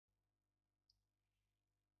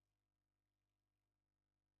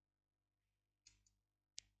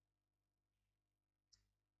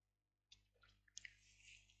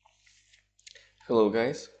Hello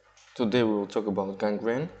guys, today we will talk about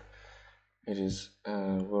gangrene. It is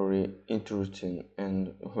a very interesting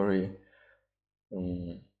and very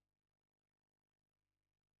um,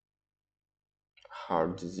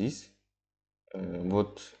 hard disease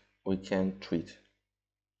what we can treat.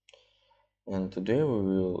 And today we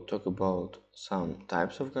will talk about some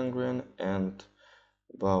types of gangrene and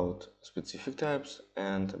about specific types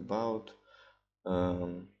and about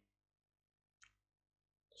um,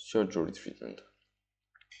 surgery treatment.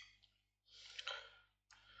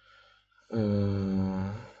 Uh,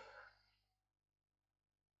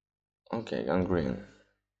 okay, gangrene.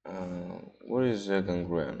 What is a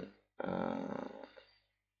gangrene? Uh,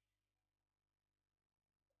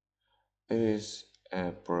 it is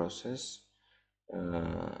a process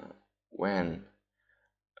when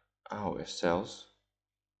our cells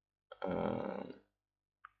uh,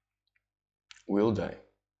 will die,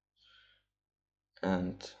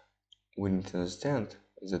 and we need to understand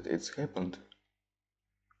that it's happened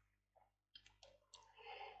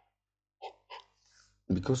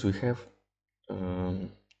because we have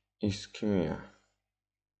ischemia.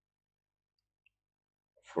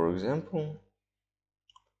 For example,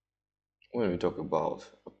 when we talk about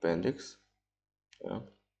appendix, yeah,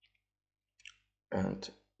 and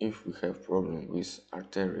if we have problem with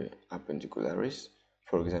arteria appendicularis,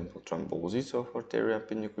 for example thrombosis of arteria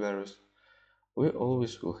appendicularis, we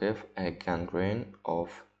always will have a gangrene of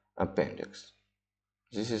appendix.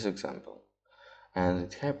 This is example, and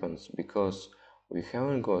it happens because we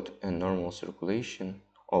haven't got a normal circulation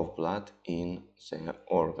of blood in the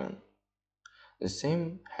organ. The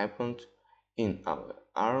same happened in our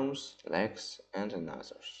arms, legs, and in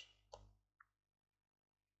others.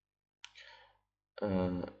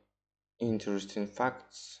 Uh, Interesting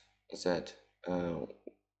facts that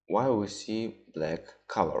why we see black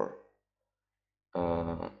color.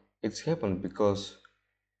 Uh, it's happened because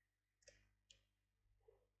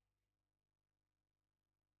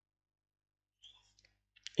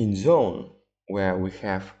in zone where we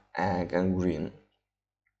have a gangrene,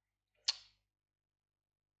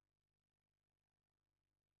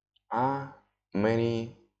 are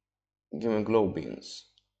many hemoglobins,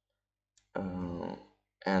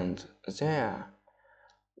 and their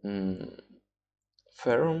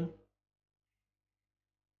ferrum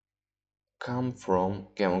come from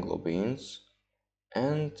hemoglobins,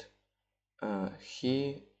 and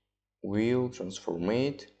he will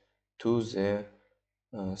transformate to the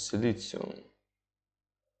silicium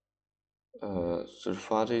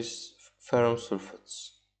sulfates ferrum sulfates,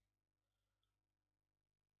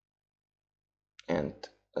 and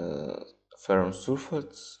ferrum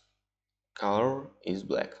sulfates color is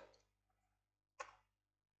black.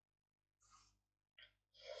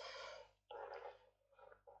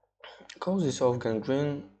 Causes of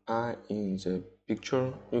gangrene are in the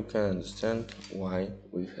picture. You can understand why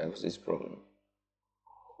we have this problem.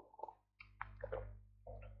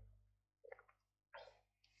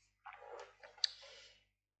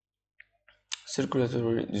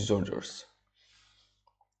 Circulatory disorders.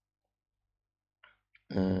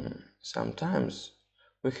 Sometimes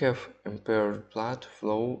we have impaired blood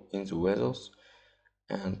flow in the vessels,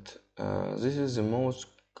 and this is the most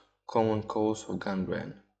common cause of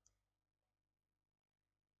gangrene.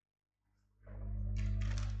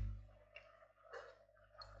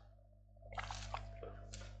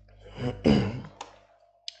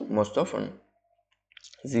 Most often,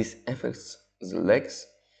 this affects the legs,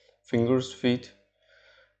 fingers, feet.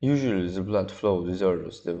 Usually the blood flow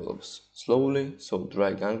disorders develops slowly, so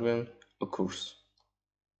dry gangrene occurs.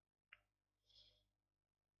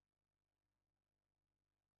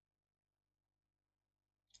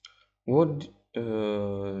 What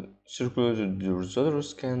circulatory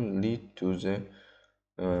disorders can lead to the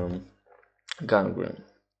um, gangrene?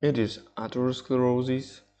 It is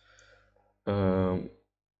atherosclerosis, um,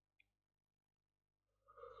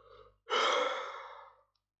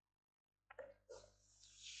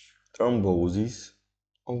 thrombosis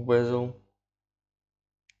of vessel,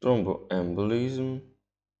 thromboembolism.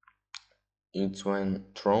 It's when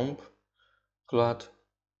thromb clot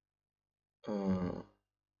uh,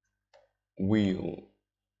 will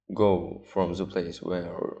go from the place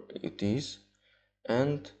where it is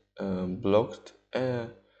and blocked a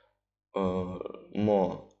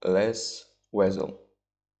more less vessel.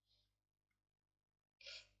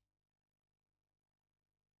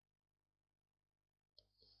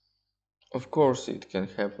 Of course, it can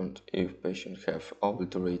happen if patients have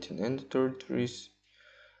obliterating endothelitis,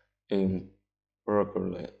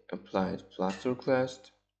 improperly applied plaster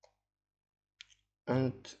cast,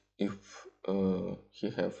 and if he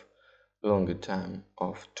have longer time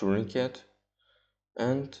of tourniquet,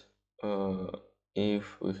 and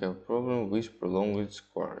if we have problem with prolonged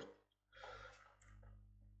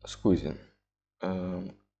squeezing.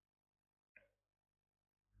 Um,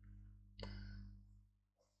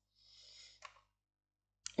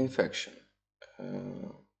 infection. Uh,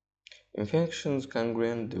 Infections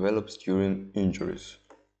gangrene develops during injuries.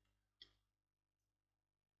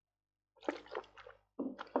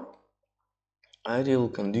 Ideal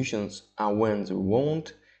conditions are when the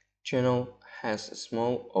wound channel has a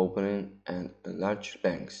small opening and a large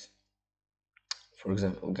length, for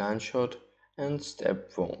example gunshot and stab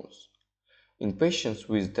wounds. In patients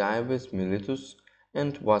with diabetes mellitus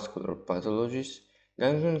and vascular pathologies,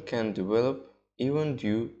 gangrene can develop even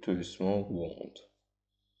due to a small wound.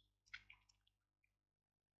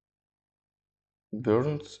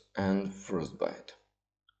 Burns and frostbite.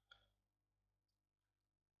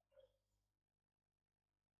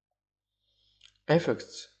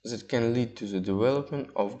 Effects that can lead to the development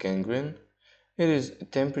of gangrene. It is a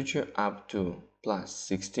temperature up to plus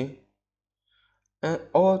 60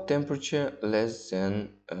 or temperature less than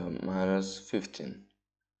minus 15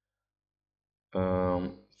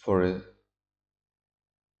 for a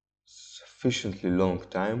sufficiently long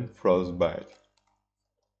time. Frostbite.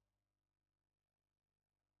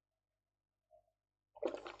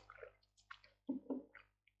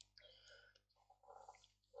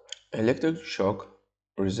 Electric shock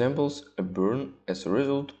resembles a burn as a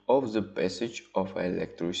result of the passage of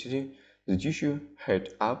electricity. The tissue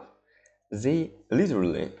heat up, they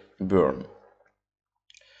literally burn.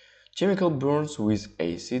 Chemical burns with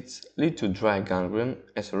acids lead to dry gangrene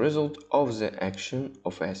as a result of the action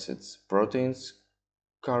of acids, proteins,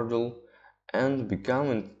 curdle, and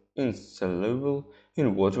become insoluble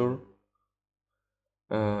in water.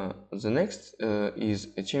 The next is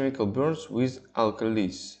chemical burns with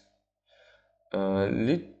alkalis.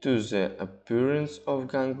 Lead to the appearance of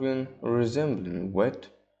gangrene resembling wet,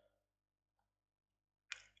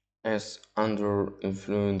 as under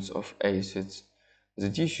influence of acids the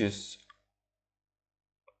tissues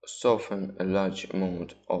soften, a large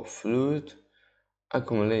amount of fluid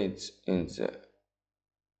accumulates in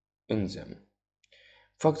them.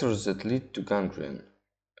 Factors that lead to gangrene: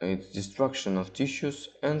 its destruction of tissues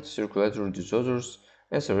and circulatory disorders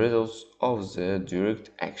as a result of the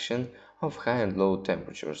direct action of high and low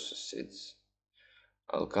temperature acids,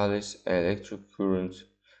 alkalis, electric current,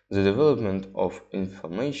 the development of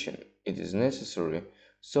inflammation. It is necessary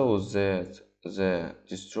so that the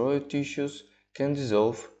destroyed tissues can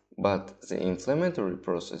dissolve, but the inflammatory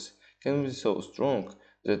process can be so strong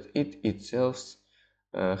that it itself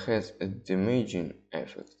has a damaging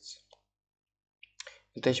effects.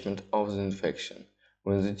 Attachment of the infection.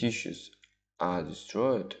 When the tissues are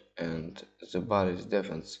destroyed and the body's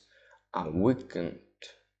defenses are weakened,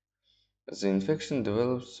 the infection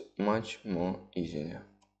develops much more easily.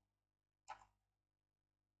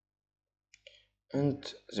 And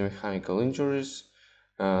the mechanical injuries.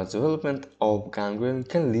 Development of gangrene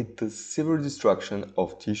can lead to severe destruction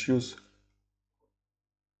of tissues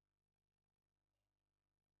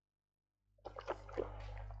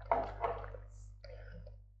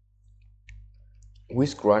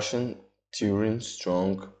with crushing, tearing,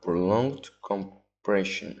 strong, prolonged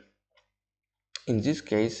compression. In this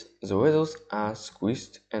case, the vessels are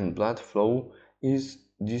squeezed and blood flow is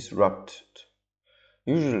disrupted,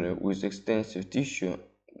 usually with extensive tissue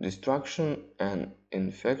destruction and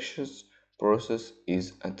infectious process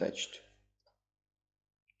is attached.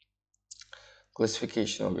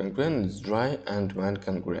 Classification of gangrene is dry and wet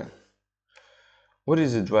gangrene. What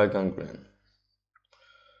is a dry gangrene?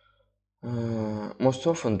 Most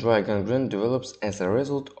often, dry gangrene develops as a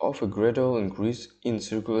result of a gradual increase in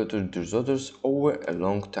circulatory disorders over a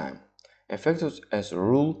long time, affecting as a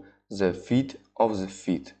rule the feet of the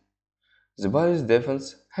feet. The body's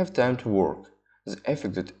defenses have time to work. The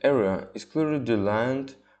affected area is clearly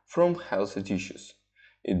delineated from healthy tissues.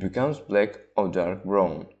 It becomes black or dark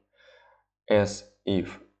brown, as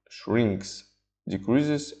if shrinks,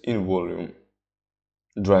 decreases in volume.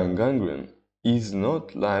 Dry gangrene is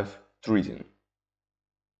not life-threatening.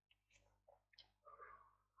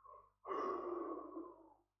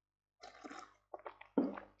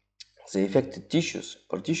 The affected tissues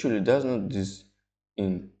partially does not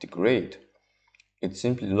disintegrate, it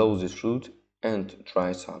simply loses fluid and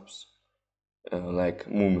dries up,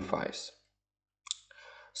 like mummifies.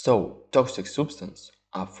 So, toxic substances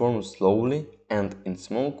are formed slowly and in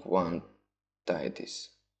small quantities.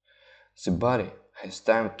 The body has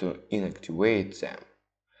time to inactivate them.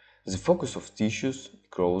 The focus of tissues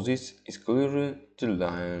necrosis is clearly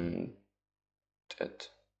delineated.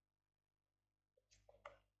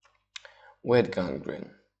 Wet gangrene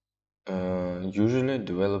usually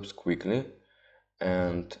develops quickly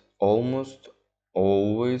and almost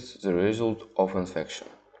always the result of infection.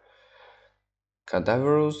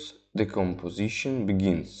 Cadaverous decomposition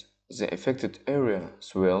begins. The affected area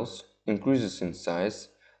swells, increases in size,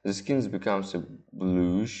 the skin becomes a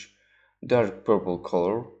bluish, dark purple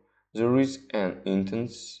color. There is an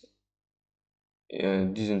intense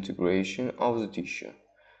disintegration of the tissue.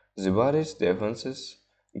 The body's defenses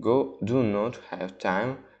do not have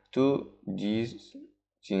time to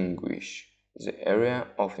distinguish the area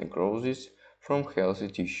of necrosis from healthy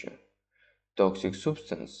tissue. Toxic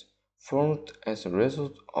substance formed as a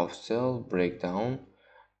result of cell breakdown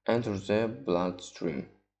enters the bloodstream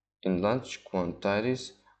in large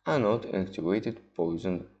quantities and not inactivated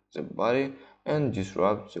poison the body and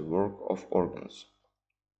disrupt the work of organs.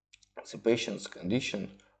 The patient's condition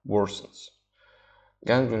worsens.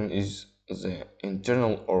 Gangrene is the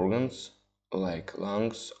internal organs like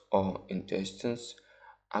lungs or intestines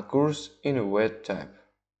occurs in a wet type.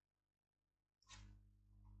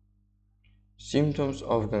 Symptoms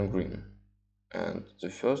of gangrene. And the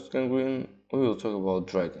first gangrene, we will talk about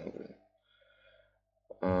dry gangrene.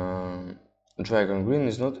 Um, Dry gangrene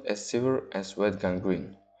is not as severe as wet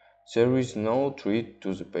gangrene. There is no threat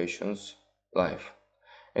to the patient's life.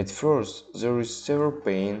 At first, there is severe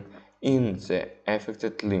pain in the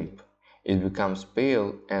affected limb. It becomes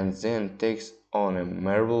pale and then takes on a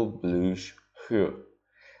marble bluish hue.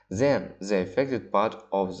 Then, the affected part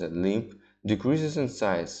of the limb decreases in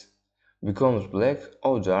size, becomes black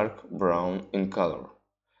or dark brown in color.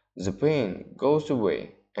 The pain goes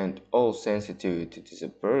away and all sensitivity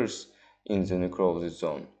disappears in the necrosis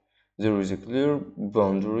zone. There is a clear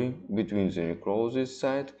boundary between the necrosis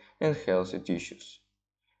site and healthy tissues.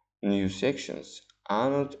 New sections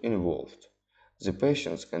are not involved. The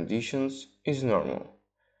patient's condition is normal.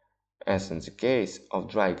 As in the case of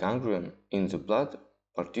dry gangrene, in the blood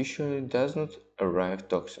partially does not arrive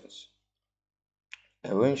toxins.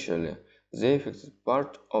 Eventually, the affected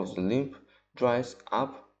part of the limb dries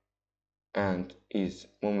up and is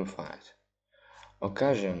mummified.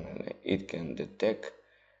 Occasionally, it can detect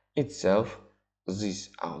itself. This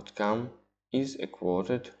outcome is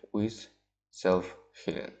equated with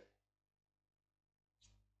self-healing.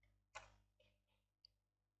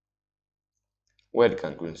 Wet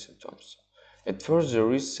gangrene symptoms. At first,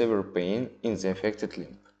 there is severe pain in the affected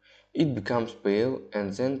limb. It becomes pale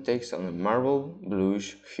and then takes on a marble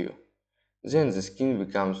bluish hue. Then the skin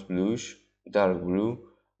becomes bluish, dark blue,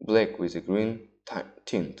 black with a green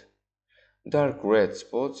tint. Dark red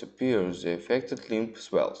spots appear, the affected limb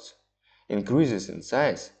swells, increases in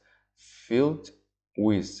size, filled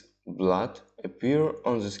with blood appear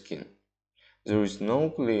on the skin. There is no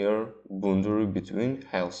clear boundary between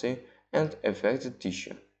healthy and affected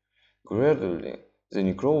tissue. Gradually, the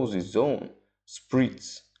necrosis zone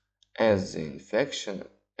spreads as the infection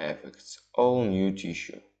affects all new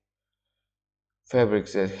tissue.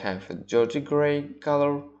 Fabrics that have a dirty gray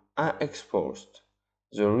color are exposed.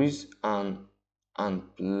 There is an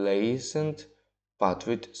unpleasant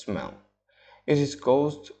putrid smell. It is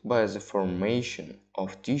caused by the formation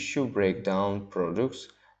of tissue breakdown products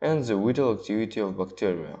and the vital activity of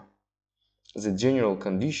bacteria. The general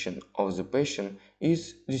condition of the patient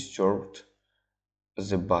is disturbed.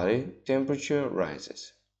 The body temperature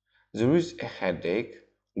rises. There is a headache,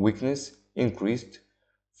 weakness, increased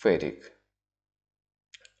fatigue,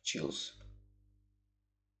 chills.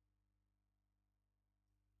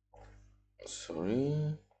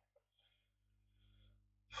 Sorry.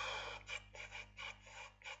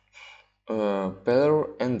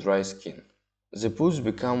 Pallor and dry skin. The pulse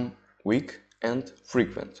become weak and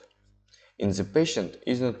frequent. If the patient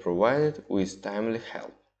is not provided with timely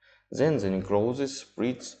help, then the necrosis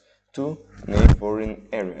spreads to neighboring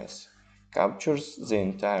areas, captures the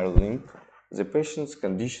entire limb. The patient's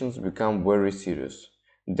conditions become very serious.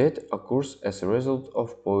 Death occurs as a result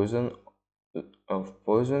of poisoning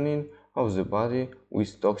of the body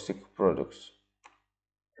with toxic products.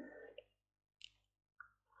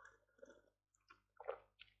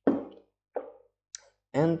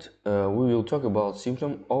 And we will talk about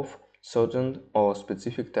symptoms of certain or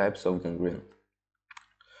specific types of gangrene.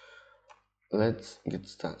 Let's get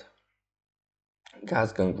started.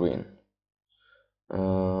 Gas gangrene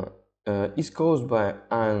uh, is caused by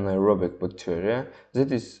anaerobic bacteria,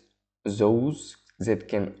 that is, those that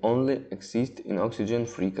can only exist in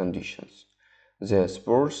oxygen-free conditions. The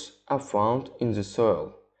spores are found in the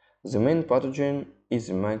soil. The main pathogen is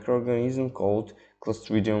a microorganism called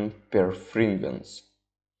Clostridium perfringens.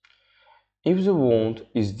 If the wound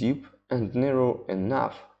is deep and narrow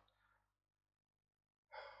enough,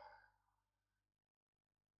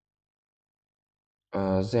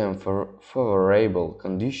 Then favorable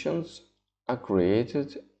conditions are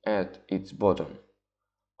created at its bottom.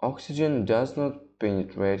 Oxygen does not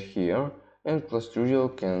penetrate here and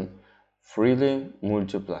Clostridium can freely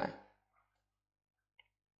multiply.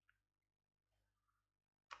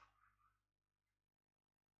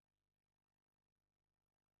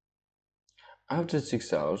 After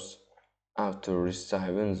 6 hours, after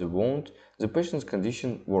receiving the wound, the patient's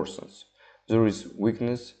condition worsens. There is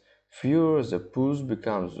weakness, fever, the pulse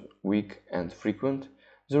becomes weak and frequent,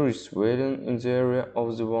 there is swelling in the area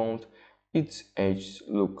of the wound, its edges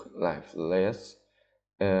look lifeless.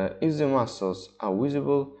 If the muscles are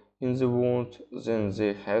visible in the wound, then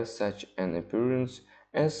they have such an appearance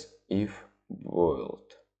as if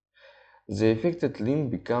boiled. The affected limb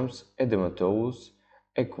becomes edematous,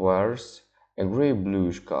 acquires a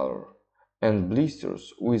gray-bluish color, and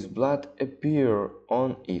blisters with blood appear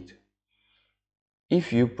on it.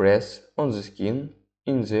 If you press on the skin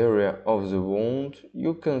in the area of the wound,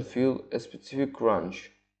 you can feel a specific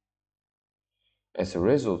crunch as a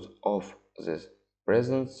result of the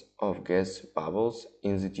presence of gas bubbles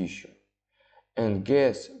in the tissue, and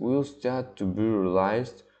gas will start to be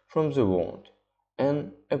released from the wound,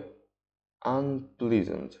 and an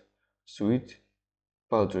unpleasant, sweet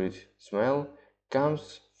putrid smell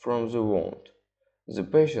comes from the wound. The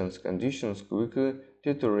patient's condition quickly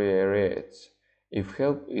deteriorates. If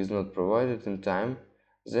help is not provided in time,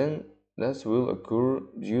 then death will occur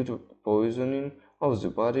due to poisoning of the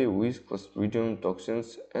body with Clostridium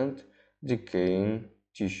toxins and decaying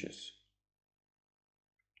tissues.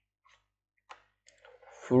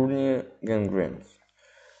 Fournier gangrene.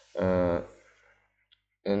 Uh,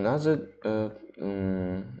 another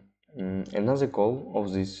another cause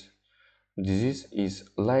of this disease is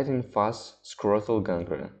lightning fast scrotal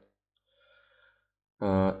gangrene.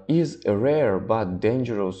 Is a rare but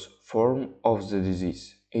dangerous form of the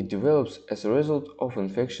disease. It develops as a result of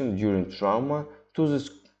infection during trauma to the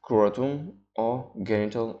scrotum or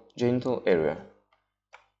genital area.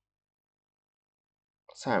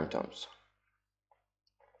 Symptoms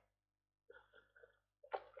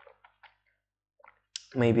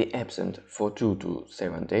may be absent for 2 to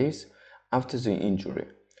 7 days after the injury.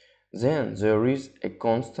 Then there is a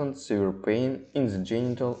constant severe pain in the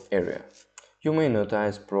genital area. You may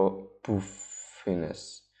notice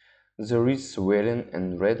puffiness. There is swelling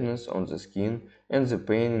and redness on the skin and the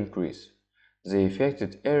pain increases. The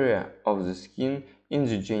affected area of the skin in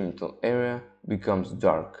the genital area becomes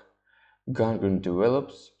dark. Gangrene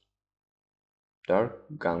develops. Dark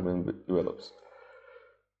gangrene develops.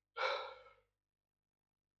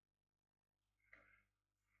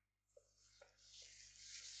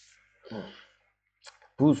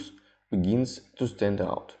 Pus begins to stand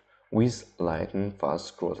out, with lightning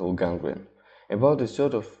fast scrotal gangrene. About a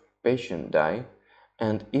third of patients die,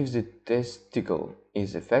 and if the testicle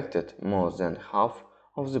is affected, more than half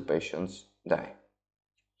of the patients die.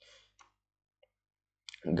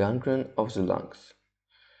 Gangrene of the lungs.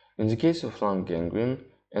 In the case of lung gangrene,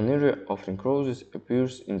 an area of necrosis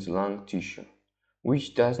appears in the lung tissue,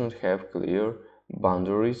 which does not have clear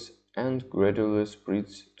boundaries and gradually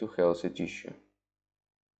spreads to healthy tissue.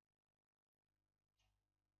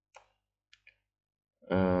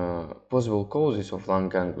 Possible causes of lung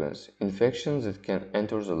gangrenes: infections that can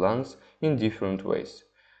enter the lungs in different ways.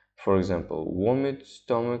 For example,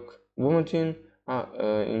 vomiting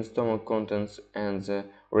in stomach contents and the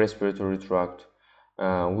respiratory tract,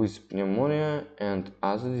 with pneumonia and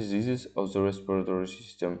other diseases of the respiratory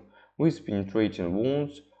system, with penetrating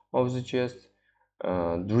wounds of the chest,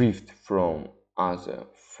 drift from other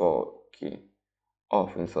foci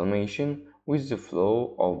of inflammation with the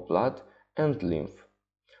flow of blood and lymph.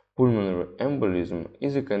 Pulmonary embolism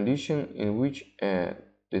is a condition in which a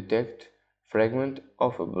detached fragment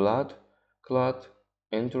of a blood clot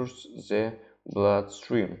enters the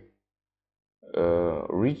bloodstream,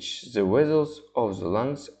 reaches the vessels of the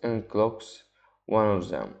lungs and clogs one of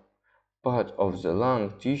them. Part of the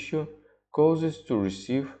lung tissue causes to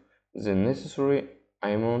receive the necessary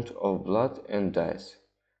amount of blood and dies.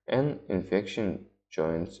 An infection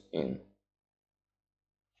joins in.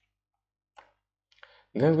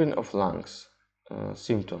 Gangrene of lungs.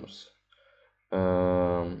 Symptoms.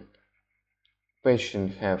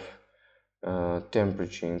 Patients have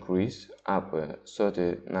temperature increase up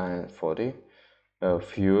 39-40,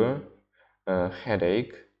 fever,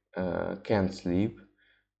 headache, can't sleep,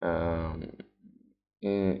 um,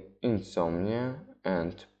 insomnia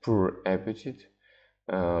and poor appetite,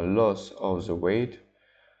 loss of the weight,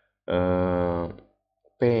 uh,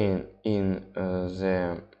 pain in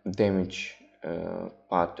the damaged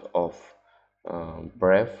part of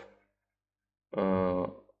breath, uh,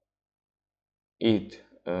 it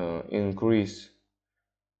increase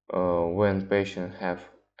when patients have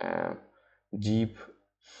a deep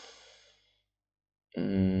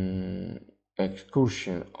mm,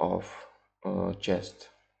 excursion of chest.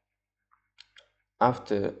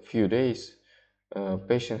 After few days,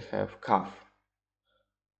 patients have cough.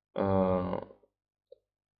 Uh,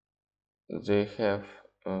 they have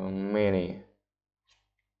many.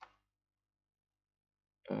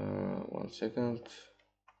 One second.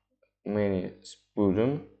 Many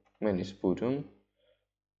sputum, many sputum,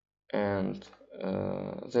 and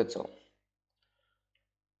that's all.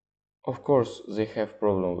 Of course, they have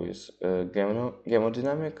problem with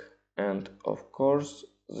hemodynamic, and of course,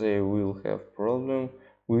 they will have problem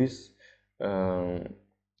with um,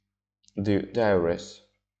 the diuresis.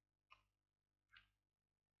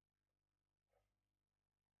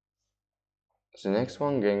 The next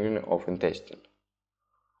one, gangrene of intestine.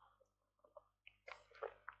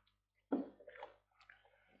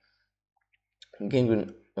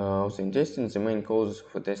 Gangrene of the intestine is the main causes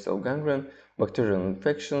of intestinal gangrene, bacterial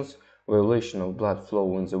infections, violation of blood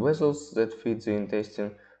flow in the vessels that feed the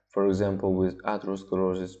intestine, for example with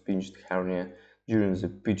atherosclerosis, pinched hernia. During the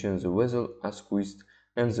pitching the vessel are squeezed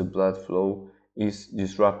and the blood flow is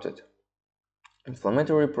disrupted.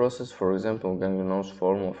 Inflammatory process, for example gangrenous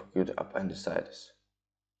form of acute appendicitis.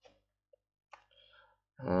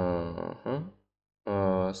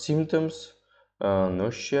 Symptoms: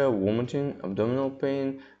 nausea, vomiting, abdominal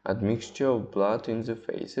pain, admixture of blood in the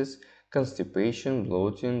faces, constipation,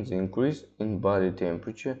 bloating, the increase in body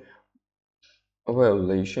temperature,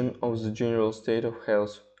 violation of the general state of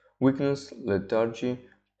health, weakness, lethargy,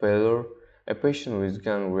 pallor. A patient with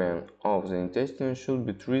gangrene of the intestine should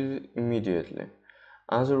be treated immediately,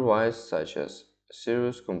 otherwise such as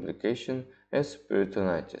serious complication as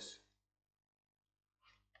peritonitis.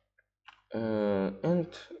 And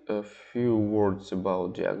a few words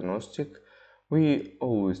about diagnostic. We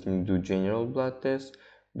always need to do general blood test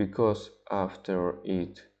because after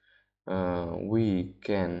it we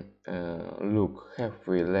can look have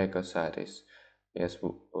we leukocytes, yes,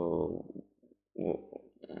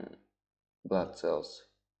 blood cells,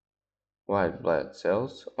 white blood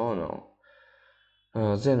cells or no.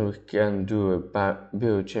 Then we can do a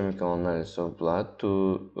biochemical analysis of blood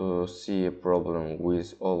to see a problem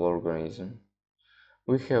with all organisms.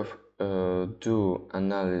 We have do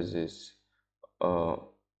analysis uh,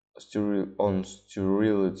 on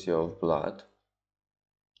sterility of blood.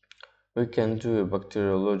 We can do a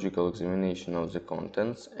bacteriological examination of the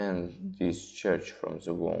contents and discharge from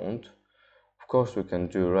the wound. Of course, we can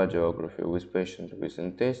do radiography with patients with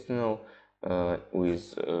intestinal,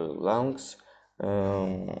 with lungs,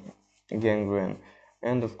 gangrene,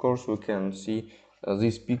 and of course we can see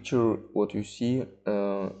this picture, what you see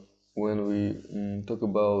when we talk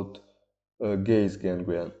about gaze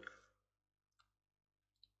gangrene.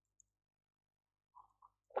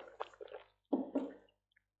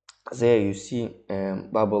 There you see a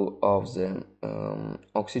bubble of the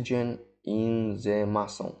oxygen in the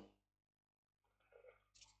muscle.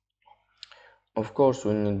 Of course,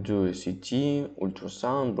 we need to do a CT,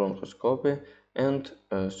 ultrasound, bronchoscopy, and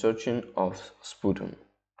searching of sputum.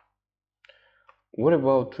 What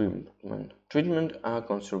about treatment? Treatment are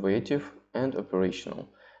conservative and operational,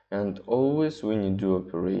 and always we need to do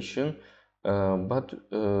operation, but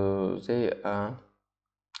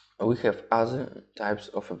we have other types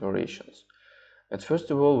of operations. And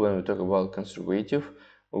first of all, when we talk about conservative,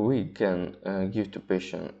 we can give to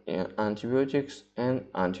patient antibiotics and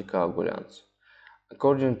anticoagulants.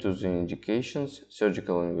 According to the indications,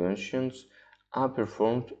 surgical interventions are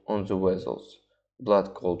performed on the vessels: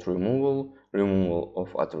 blood clot removal, removal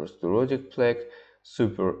of atherosclerotic plaque,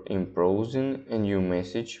 superimposing a new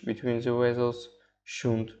message between the vessels,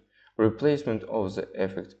 shunt, replacement of the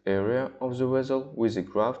affected area of the vessel with a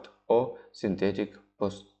graft or synthetic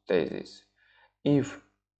prosthesis. If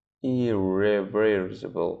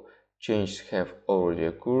irreversible changes have already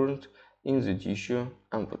occurred in the tissue,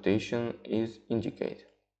 amputation is indicated.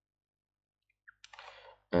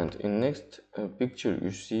 And in next picture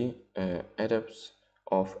you see adapts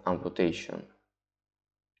of amputation.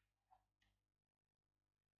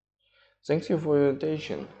 Thank you for your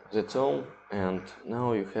attention. That's all. And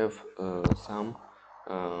now you have some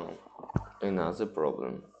uh, another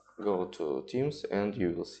problem. Go to Teams and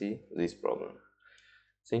you will see this problem.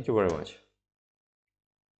 Thank you very much.